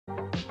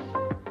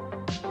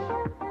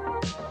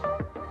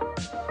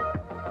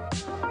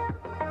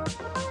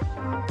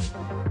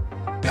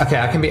okay,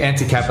 I can be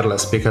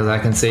anti-capitalist because I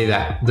can see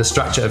that the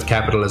structure of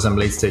capitalism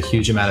leads to a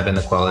huge amount of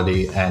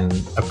inequality and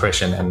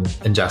oppression and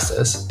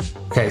injustice.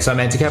 Okay, so I'm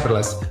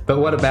anti-capitalist. But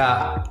what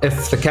about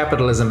if the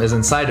capitalism is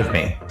inside of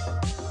me?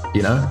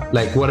 You know,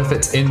 like what if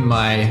it's in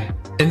my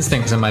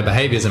instincts and my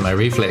behaviors and my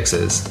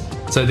reflexes?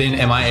 So then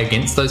am I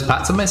against those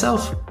parts of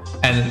myself?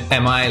 And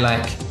am I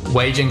like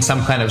waging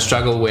some kind of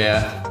struggle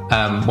where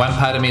one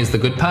part of me is the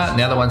good part and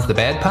the other one's the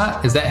bad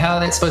part? Is that how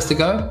that's supposed to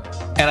go?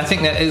 And I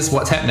think that is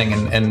what's happening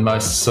in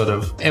most sort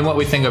of, in what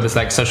we think of as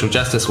like social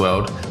justice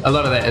world. A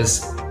lot of that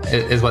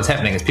is what's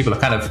happening, is people are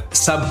kind of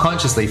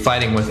subconsciously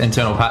fighting with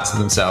internal parts of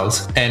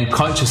themselves and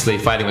consciously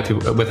fighting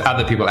with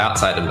other people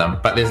outside of them.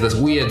 But there's this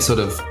weird sort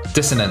of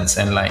dissonance,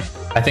 and like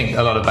I think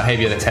a lot of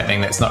behavior that's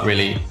happening that's not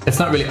really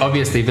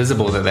obviously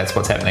visible that that's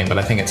what's happening, but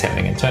I think it's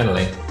happening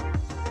internally.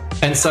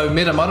 And so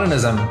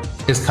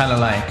metamodernism is kind of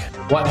like,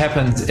 what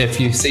happens if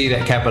you see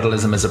that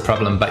capitalism is a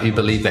problem, but you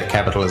believe that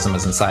capitalism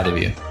is inside of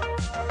you?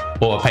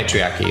 Or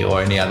patriarchy,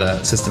 or any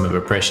other system of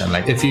oppression.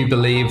 Like if you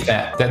believe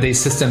that these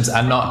systems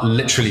are not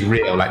literally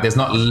real, like there's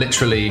not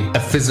literally a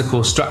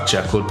physical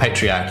structure called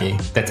patriarchy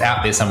that's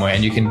out there somewhere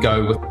and you can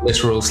go with a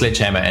literal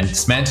sledgehammer and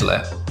dismantle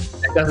it.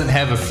 It doesn't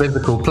have a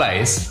physical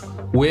place.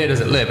 Where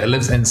does it live? It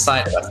lives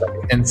inside of us,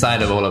 like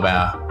inside of all of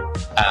our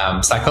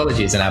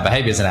psychologies and our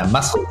behaviors and our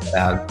muscles, and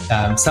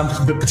our, some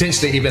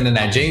potentially even in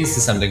our genes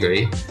to some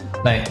degree.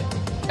 Like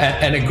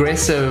an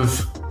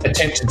aggressive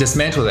attempt to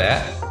dismantle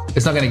that,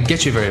 it's not going to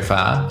get you very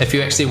far. If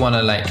you actually want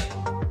to, like,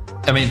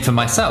 I mean, for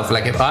myself,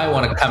 like if I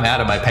want to come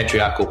out of my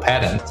patriarchal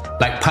patterns,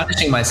 like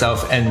punishing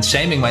myself and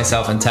shaming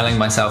myself and telling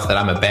myself that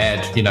I'm a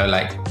bad, you know,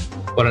 like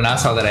what an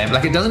asshole that I am,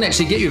 like it doesn't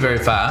actually get you very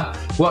far.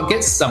 What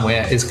gets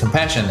somewhere is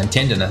compassion and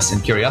tenderness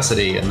and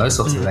curiosity and those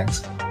sorts of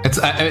things.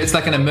 It's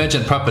like an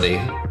emergent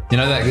property. You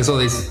know, like there's all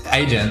these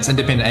agents,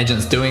 independent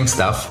agents doing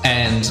stuff.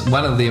 And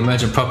one of the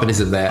emergent properties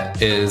of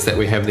that is that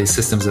we have these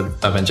systems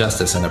of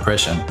injustice and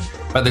oppression.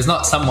 But there's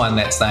not someone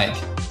that's like,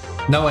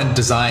 no one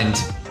designed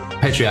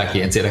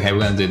patriarchy and said, okay, we're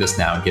going to do this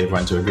now and get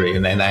everyone to agree.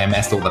 And then they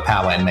amassed all the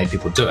power and made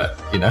people do it,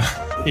 you know?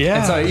 Yeah.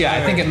 And so, yeah,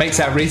 I think it makes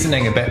our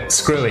reasoning a bit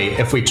screwy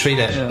if we treat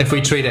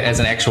it as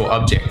an actual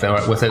object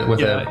or with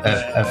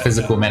a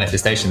physical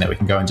manifestation that we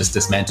can go and just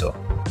dismantle.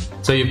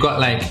 So you've got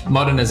like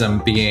modernism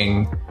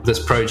being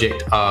this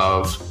project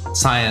of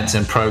science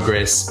and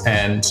progress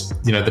and,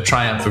 you know, the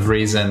triumph of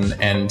reason,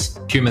 and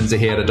humans are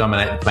here to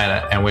dominate the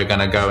planet and we're going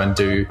to go and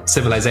do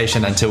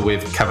civilization until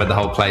we've covered the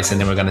whole place,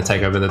 and then we're going to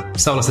take over the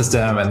solar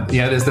system. And,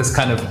 you know, there's this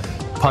kind of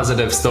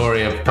positive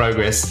story of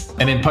progress.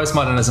 And then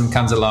postmodernism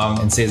comes along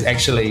and says,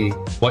 actually,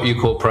 what you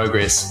call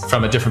progress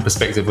from a different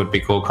perspective would be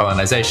called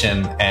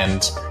colonization,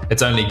 and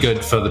it's only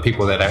good for the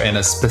people that are in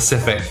a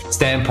specific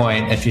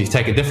standpoint. If you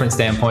take a different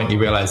standpoint, you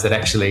realize that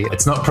actually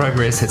it's not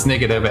progress, it's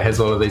negative, it has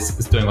all of these,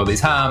 it's doing all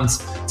these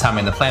harms, it's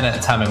harming the planet,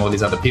 it's harming all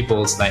these other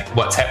peoples. Like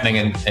what's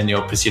happening in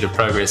your pursuit of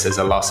progress is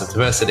a loss of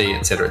diversity,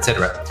 etc.,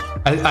 etc.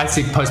 I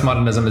see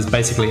postmodernism as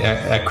basically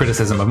a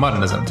criticism of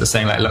modernism, just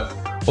saying like, look,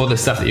 all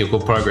this stuff that you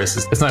call progress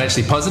it's not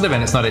actually positive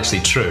and it's not actually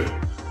true.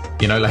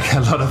 You know, like a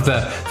lot of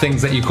the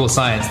things that you call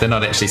science, they're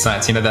not actually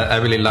science. You know, that I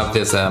really love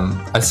this.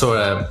 I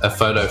saw a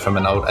photo from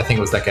an old, I think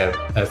it was like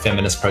a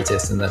feminist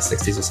protest in the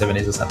 60s or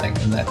 70s or something.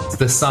 And that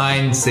the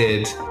sign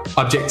said,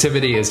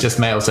 objectivity is just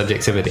male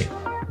subjectivity.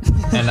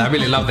 And I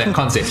really love that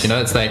concept. You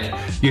know, it's like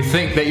you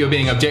think that you're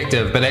being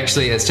objective, but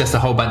actually it's just a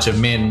whole bunch of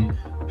men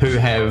who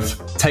have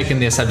taken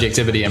their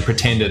subjectivity and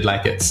pretended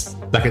like it's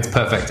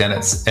perfect and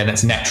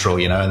it's natural,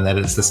 you know, and that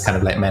it's this kind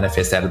of like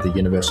manifest out of the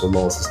universal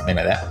laws or something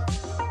like that.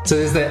 So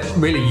there's that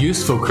really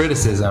useful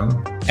criticism,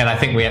 and I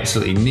think we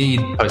absolutely need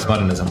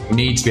postmodernism. We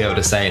need to be able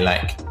to say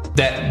like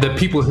that the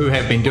people who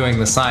have been doing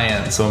the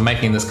science or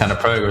making this kind of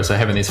progress or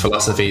having these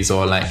philosophies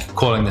or like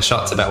calling the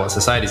shots about what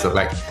societies look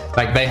like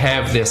they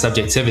have their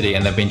subjectivity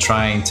and they've been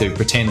trying to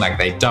pretend like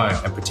they don't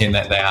and pretend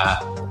that they are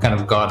kind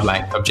of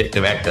godlike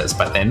objective actors,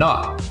 but they're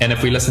not. And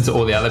if we listen to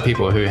all the other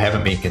people who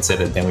haven't been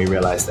considered, then we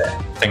realize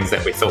that things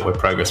that we thought were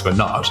progress were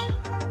not.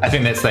 I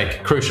think that's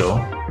like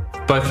crucial,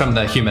 both from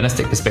the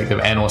humanistic perspective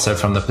and also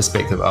from the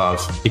perspective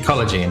of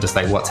ecology and just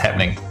like what's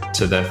happening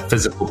to the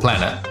physical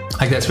planet.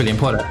 Like that's really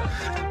important.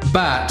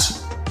 But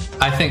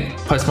I think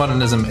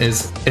postmodernism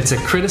it's a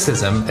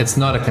criticism, it's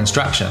not a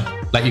construction.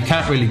 Like you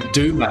can't really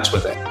do much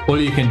with it. All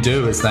you can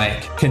do is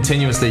like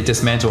continuously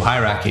dismantle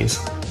hierarchies.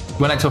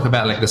 When I talk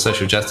about like the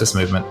social justice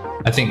movement,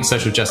 I think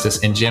social justice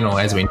in general,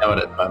 as we know it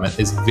at the moment,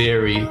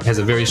 has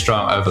a very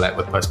strong overlap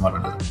with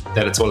postmodernism.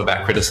 That it's all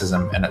about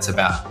criticism and it's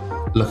about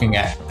looking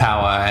at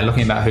power and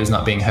looking about who's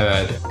not being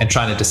heard and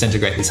trying to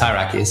disintegrate these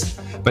hierarchies.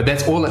 But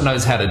that's all it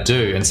knows how to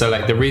do. And so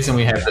like the reason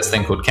we have this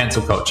thing called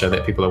cancel culture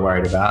that people are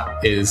worried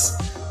about is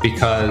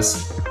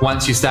because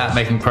once you start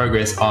making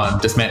progress on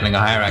dismantling a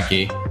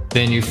hierarchy,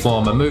 then you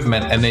form a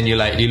movement, and then you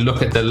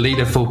look at the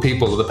leaderful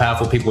people, the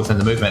powerful people within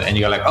the movement, and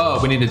you go like,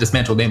 oh, we need to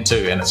dismantle them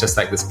too. And it's just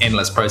like this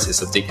endless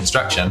process of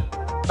deconstruction.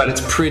 but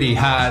it's pretty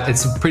hard.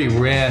 It's pretty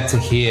rare to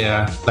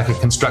hear like a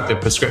constructive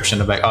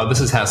prescription of like, oh, this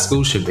is how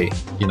school should be.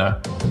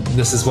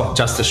 This is what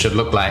justice should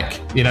look like.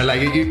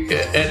 Like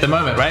at the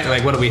moment, right?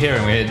 Like, what are we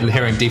hearing? We're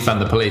hearing defund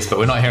the police, but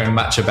we're not hearing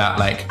much about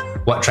like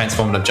what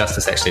transformative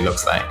justice actually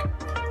looks like.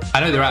 I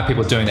know there are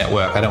people doing that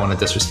work. I don't want to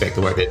disrespect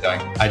the work they're doing.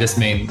 I just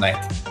mean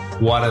like,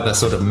 what are the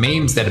sort of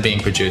memes that are being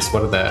produced?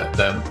 What are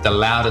the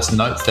loudest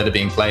notes that are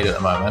being played at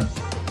the moment?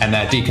 And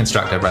they're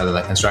deconstructive rather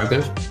than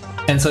constructive.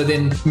 And so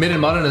then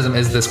MetaModernism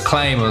is this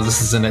claim, or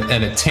this is an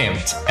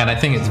attempt, and I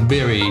think it's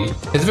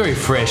very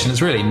fresh and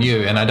it's really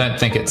new, and I don't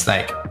think it's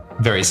like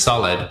very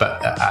solid, but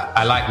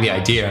I like the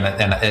idea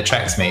and it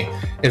attracts me.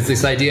 It's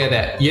this idea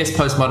that yes,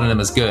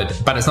 postmodernism is good,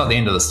 but it's not the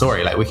end of the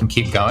story. Like, we can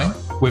keep going.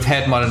 We've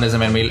had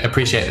modernism and we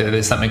appreciate that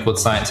there's something called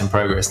science and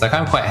progress. Like,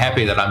 I'm quite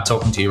happy that I'm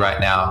talking to you right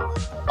now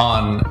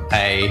on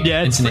a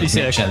internet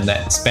connection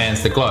that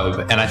spans the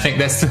globe, and I think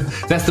that's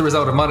the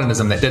result of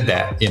modernism that did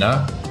that,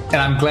 And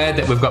I'm glad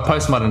that we've got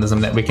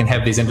postmodernism, that we can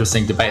have these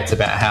interesting debates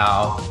about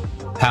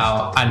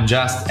how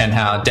unjust and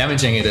how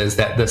damaging it is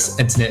that this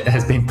internet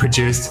has been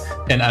produced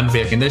in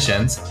unfair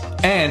conditions.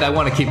 And I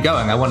want to keep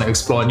going. I want to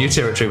explore new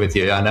territory with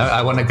you.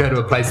 I want to go to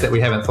a place that we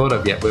haven't thought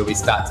of yet, where we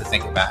start to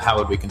think about how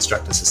would we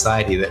construct a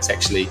society that's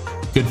actually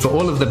good for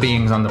all of the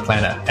beings on the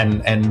planet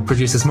and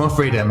produces more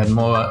freedom and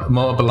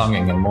more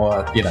belonging and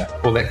more,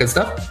 all that good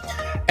stuff.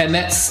 And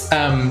that's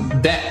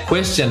that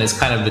question is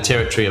kind of the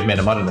territory of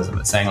metamodernism.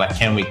 It's saying like,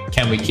 can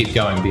we keep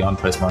going beyond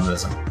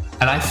postmodernism?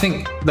 And I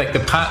think like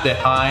the part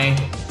that I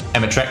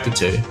am attracted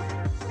to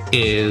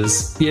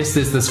is, yes,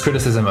 there's this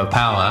criticism of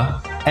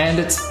power, and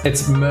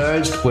it's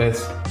merged with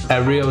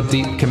a real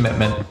deep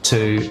commitment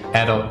to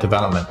adult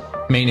development,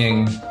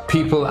 meaning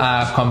people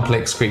are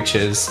complex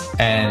creatures,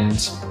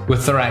 and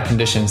with the right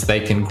conditions they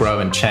can grow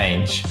and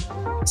change.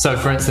 So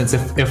for instance,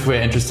 if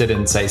we're interested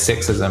in, say,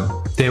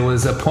 sexism, there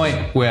was a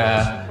point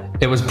where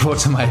it was brought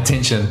to my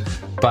attention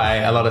by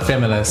a lot of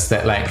feminists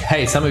that like,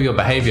 hey, some of your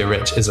behavior,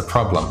 Rich, is a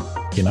problem,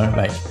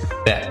 like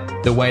that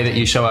the way that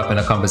you show up in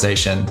a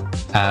conversation,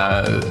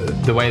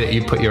 the way that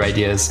you put your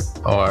ideas,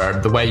 or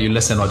the way you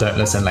listen or don't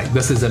listen, like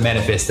this is a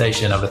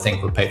manifestation of a thing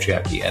called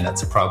patriarchy, and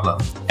it's a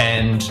problem.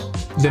 And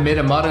the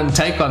meta-modern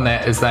take on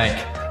that is like,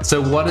 so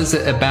what is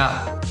it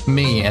about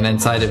me and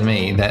inside of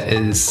me that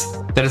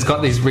has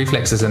got these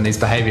reflexes and these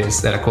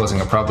behaviors that are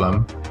causing a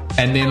problem?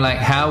 And then like,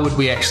 how would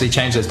we actually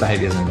change those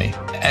behaviors in me?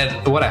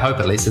 And what I hope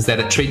at least is that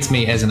it treats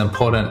me as an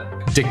important,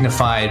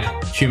 dignified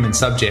human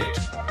subject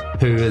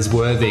who is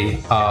worthy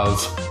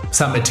of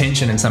some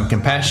attention and some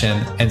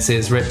compassion, and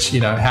says, Rich,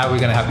 how are we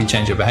going to help you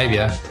change your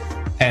behavior?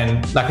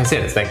 And like I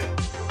said, it's like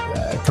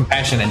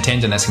compassion and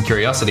tenderness and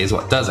curiosity is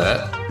what does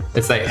it.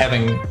 It's like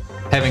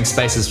having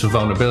spaces for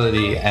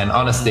vulnerability and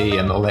honesty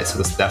and all that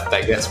sort of stuff.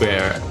 Like that's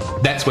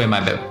where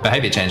my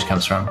behavior change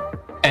comes from.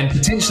 And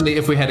potentially,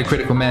 if we had a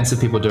critical mass of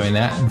people doing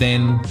that,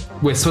 then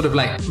we're sort of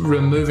like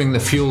removing the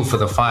fuel for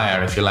the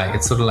fire, if you like.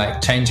 It's sort of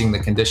like changing the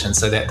conditions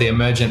so that the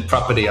emergent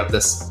property of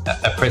this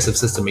oppressive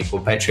system we call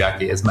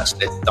patriarchy is much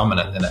less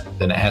dominant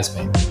than it has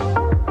been.